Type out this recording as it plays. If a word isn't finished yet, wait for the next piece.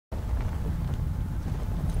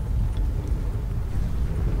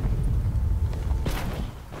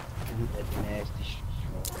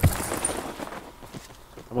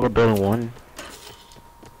I'm gonna build one.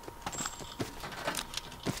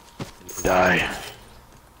 Die.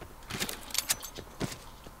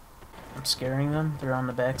 I'm scaring them. They're on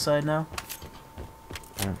the backside now.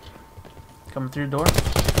 Yeah. Coming through the door.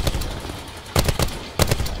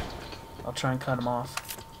 I'll try and cut them off.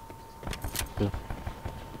 Good.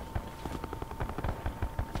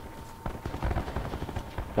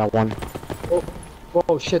 Got one. Oh,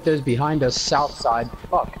 whoa, shit, there's behind us, south side.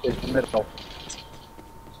 Fuck, there's the middle.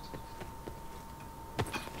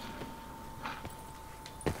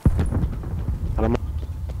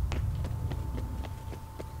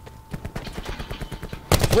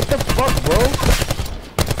 What the fuck, bro?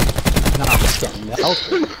 Nah, I'm just getting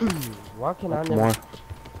melted. Why can I never? More.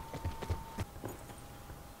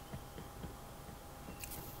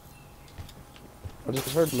 I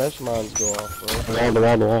just heard mesh mines go off, bro.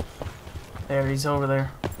 The wall. There, he's over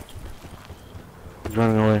there. He's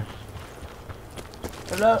running away.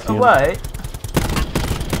 Hello, away.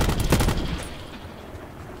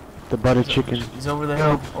 The buttered chicken. He's over the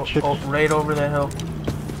hill. Oh, right over the hill.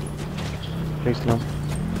 Chasing him.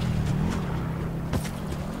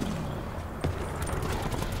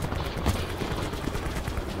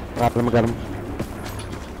 Got him.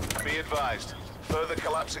 Be advised. Further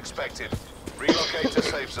collapse expected. Relocate to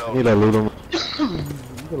safe I zone. need to loot him.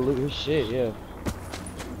 You can loot his shit, yeah.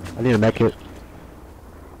 I need a med kit.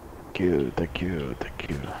 Thank you.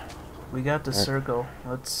 We got the circle.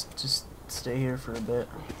 Let's just stay here for a bit.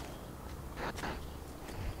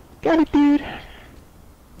 Got it, dude.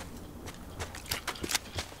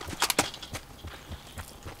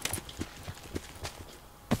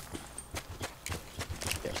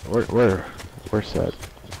 We're set.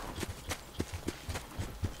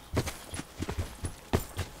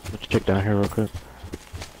 Let's check down here real quick.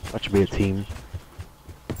 That should be a team.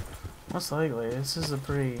 Most likely, this is a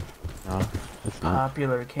pretty No, it's not.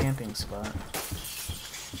 popular camping spot.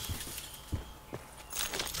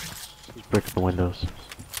 Just break the windows.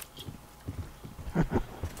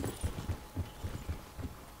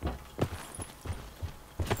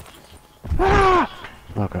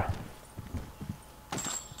 Okay.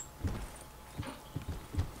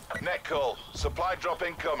 Net call. Supply drop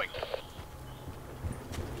incoming.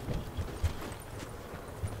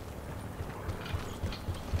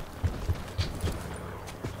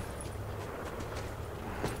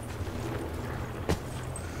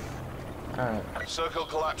 Alright, Circle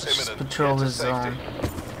collapse let's imminent. patrol Get to this zone.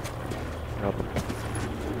 safety. Yep.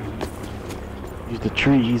 Use the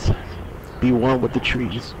trees. Be one with the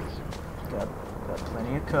trees. Got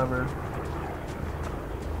plenty of cover.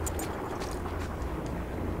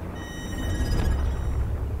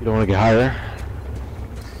 You don't want to get higher.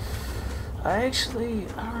 I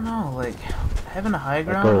don't know, like, having a high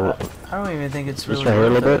ground, Go. I don't even think it's really Just right here a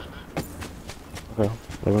worth little it. bit.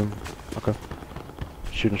 Okay. Okay.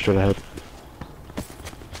 Shooting straight ahead.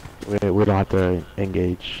 We don't have to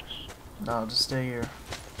engage. No, just stay here.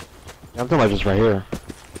 I'm talking about just right here.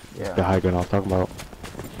 Yeah. The high ground I was talking about.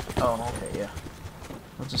 Oh, okay, yeah.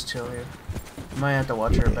 We'll just chill here. You might have to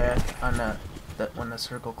watch our back on that when the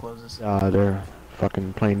circle closes. They're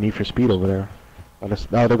fucking playing Need for Speed over there.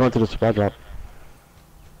 No, they're going to the supply drop.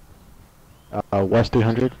 West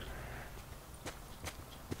 300.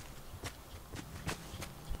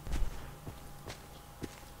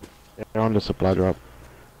 They're on the supply drop.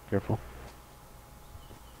 Careful.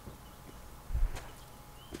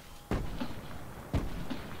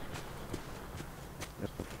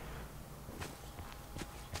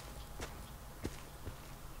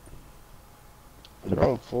 They're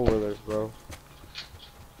on full wheelers, bro.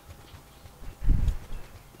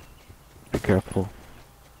 Be careful.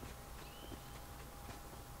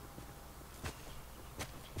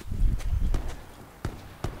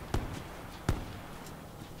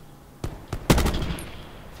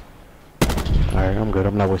 Alright, I'm good.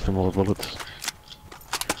 I'm not wasting more bullets.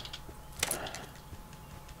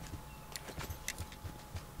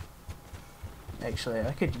 Actually,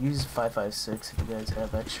 I could use 5.56 if you guys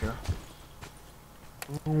have extra.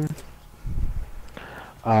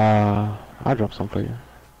 I'll drop some for you.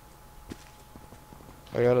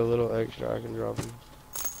 I got a little extra I can drop him.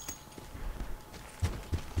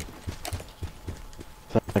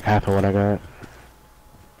 It's like half of what I got.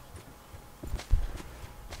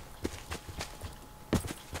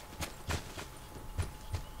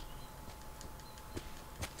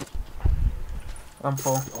 I'm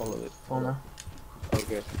full. All of it. Full now.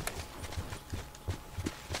 Okay.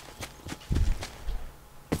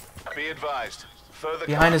 Be advised. Further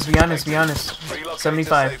Behind us, collapse behind us, expected. behind us. Relocate to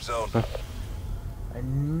 75. safe zone. I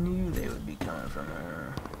knew they would be coming from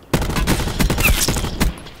there.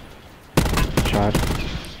 Shot.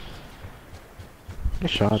 Good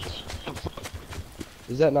shots.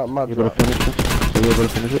 Is that not my You able drop? to finish it? Are you able to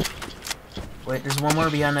finish it? Wait, there's one more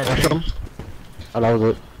behind that Finish tree. him? Oh, that was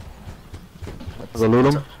it. What's- Go loot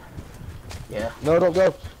what's him? up? Yeah. No, don't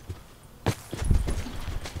go.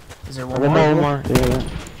 Is there One one more, more? one more. Yeah, yeah.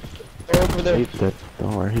 Go over there. He's dead.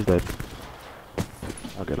 Don't worry, he's dead.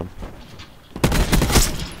 I'll get him.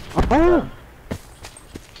 Oh!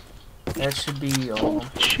 That should be all.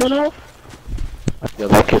 Shut up! Yo,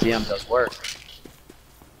 that KTM does work.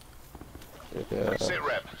 Yeah. Sit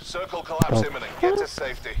rep. Circle collapse imminent. Get to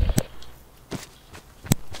safety.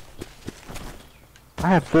 I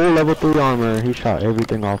had full level 3 armor. He shot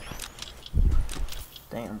everything off.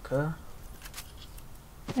 Damn, cuh.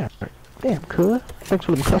 Yeah, damn, cool. Thanks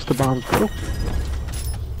for them cluster bombs, bro.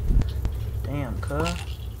 Damn, cuh.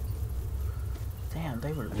 Damn,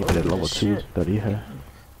 they were Look at loaded that level as 2 shit. that he had.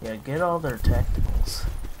 Yeah, get all their tacticals.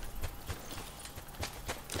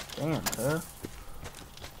 Damn, cuh.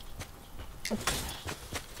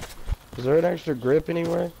 Is there an extra grip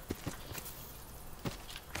anywhere?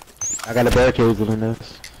 I got a barricade in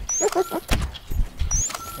this.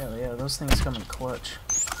 Hell yeah, those things come in clutch.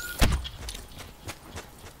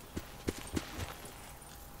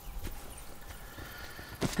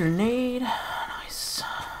 Grenade. Nice.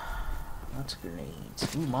 Lots of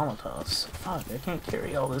grenades. Ooh, Molotovs. Fuck, I can't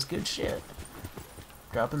carry all this good shit.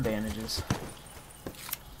 Dropping bandages.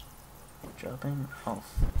 Dropping. Oh,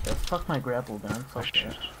 yeah, fuck my grapple gun. Fuck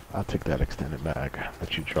that. I'll take that extended bag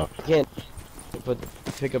that you dropped. Can't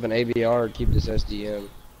pick up an ABR or keep this SDM.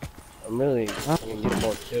 I'm really gonna get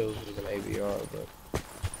more kills with an ABR, but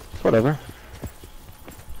Whatever.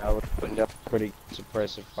 I would put down pretty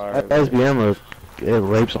suppressive fire. That SBM, it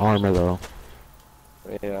rapes armor though.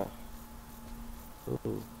 Yeah.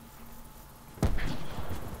 Ooh.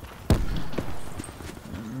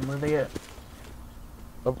 Where they at?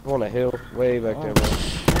 Up on a hill, way back there, bro.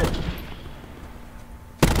 Shit.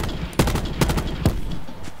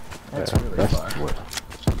 That's really that's far.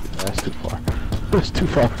 That's too far. That's too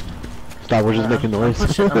far. Stop, we're just making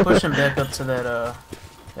noise. I'm pushing back up to that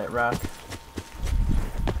that rock.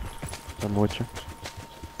 I'm with you.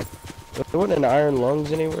 There wasn't an iron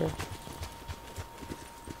lungs anywhere.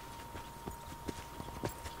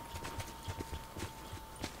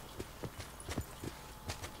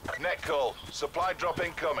 Net call. Supply drop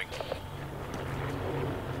incoming.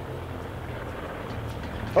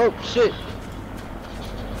 Oh shit!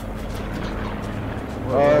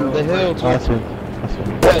 The hill. Oh, that's it. That's it.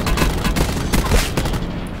 Yes.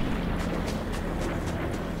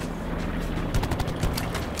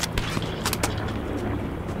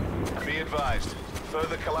 Be advised.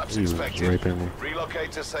 Further collapse He was expected. raping me.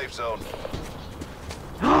 Relocate to safe zone.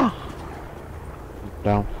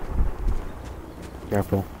 Down.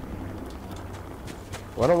 Careful.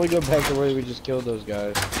 Why don't we go back to where we just killed those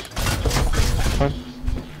guys? Fine.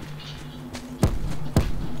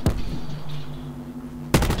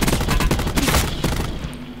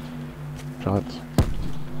 Shots.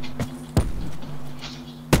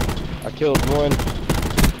 I killed one.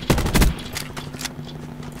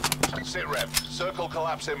 Sit rep. Circle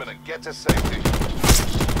collapse imminent. Get to safety.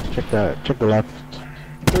 Check that. Check the left.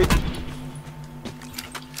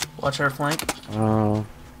 Watch our flank. Don't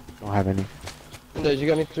have any. Did you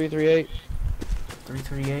got any 338?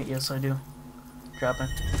 338. Yes, I do. Dropping.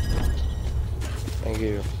 Thank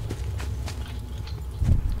you.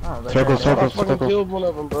 Oh, that Circle, guy- circle. I fucking killed one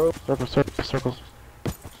of them, bro. Circle, circle, circle.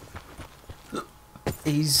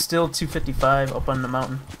 He's still 255 up on the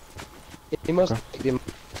mountain. He must have him,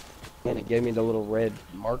 and it gave me the little red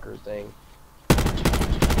marker thing.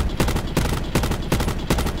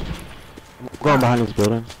 Going behind this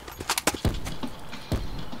building.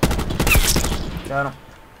 Got him.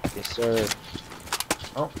 Yes, sir.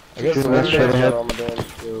 Oh, I guess Shoot the him, one straight ahead. on the damn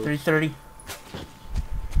field. 330.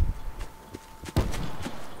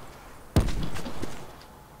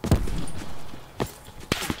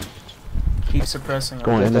 Keep suppressing him.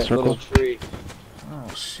 Going in the That little circle. tree.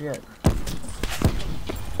 Oh shit.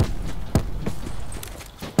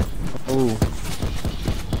 Ooh.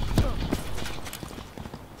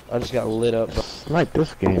 I just got lit up. It's like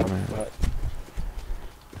this game, man. But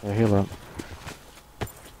Yeah, heal up.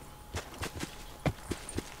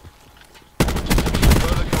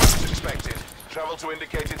 Further collapse expected. Travel to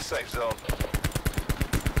indicated safe zone.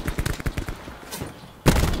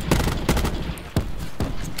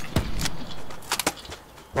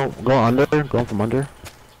 Oh, go under. Going from under.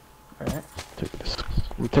 Alright.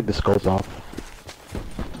 We take the scope off.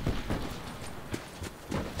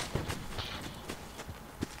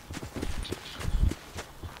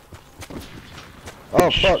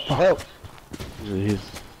 oh fuck! Help! He's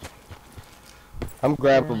I'm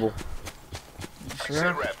grabbable. You Sit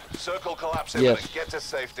sure? rep. Circle collapse Yes. imminent. Get to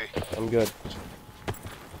safety. I'm good.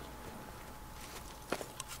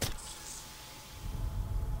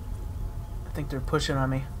 I think they're pushing on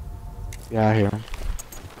me. Yeah, I hear him.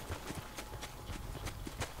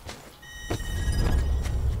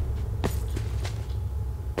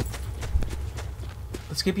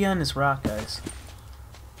 Let's get behind this rock, guys.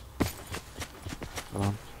 Hold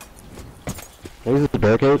on. Maybe this is the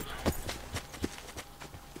barricade?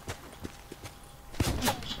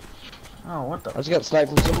 Oh, what I the? just got sniped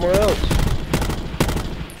from somewhere else.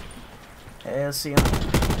 Hey, I see him.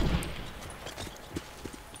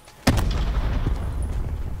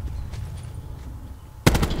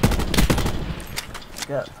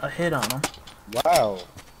 Got a hit on him. Wow.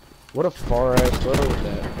 What a far ass throw with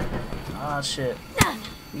that. Ah, shit.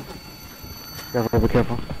 Careful, be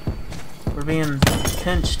careful. We're being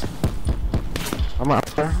pinched. I'm up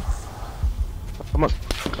there. I'm up.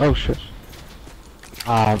 Oh shit.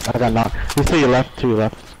 I got knocked. He's to your left,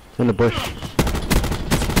 in the bush.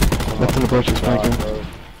 Left in the bush, he's flanking. bro.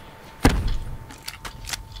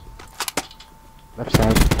 Left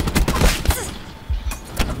side.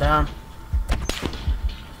 I'm down.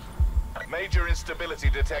 Major instability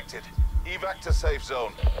detected. Evac to safe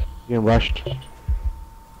zone. Getting rushed.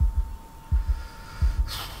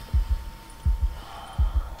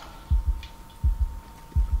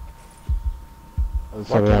 Other Why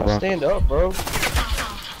side of that can't I rock. stand up, bro?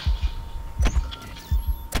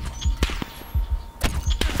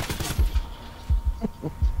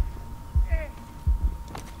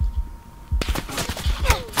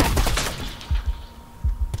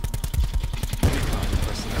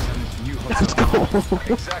 Let's go.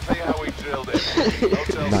 Exactly how we drilled it.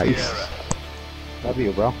 Hotel Nice. Sierra.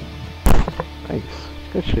 W, bro. Nice.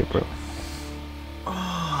 Good shit, bro. Oh,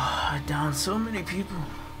 I downed so many people.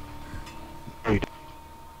 Dude.